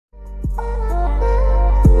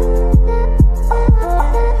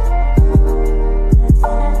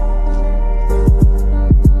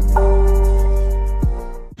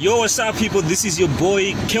what's up, people? This is your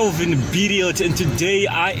boy Kelvin Bidiot, and today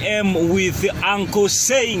I am with Uncle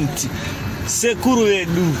Saint Sekuru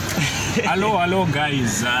Edu. Hello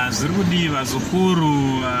guys. Zirikudiva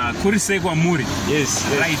zukuru kurise kwa muri. Yes.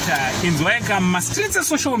 Right. Inzoeka ma streets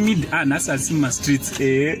social media. Nasa si ma streets.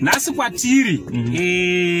 Nasi kwatiri.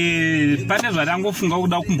 Pane zvatangofunga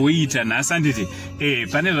kuda kumboita nasa nditi.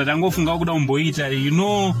 Pane zvatangofunga kuda kumboita. You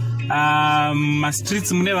know, ma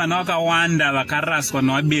streets mune vana vakawanda vakaraswa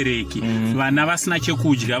nevabereki. Vana vasina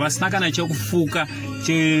chekudya, vasina kana chekufuka,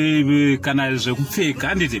 kana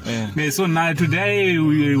zvekupfeka nditi. So now today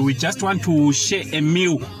we just want to share a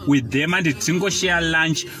meal with them and tingo share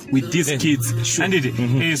lunch with these kids. Sure.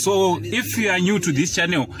 And so if you are new to this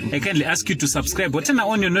channel, I kindly ask you to subscribe, turn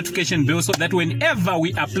on your notification bell so that whenever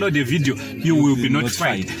we upload a video, you will be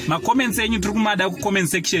notified. My comments in the comment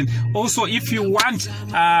section. Also, if you want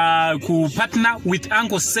to partner with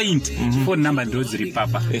Uncle Saint, phone number does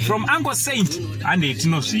Papa. From Uncle Saint, and it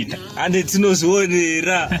knows it. And it knows what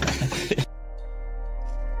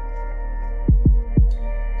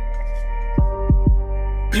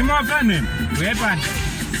Imafane, wepa.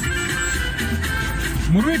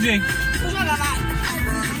 Murude.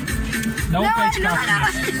 Na upa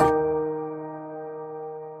chikafu.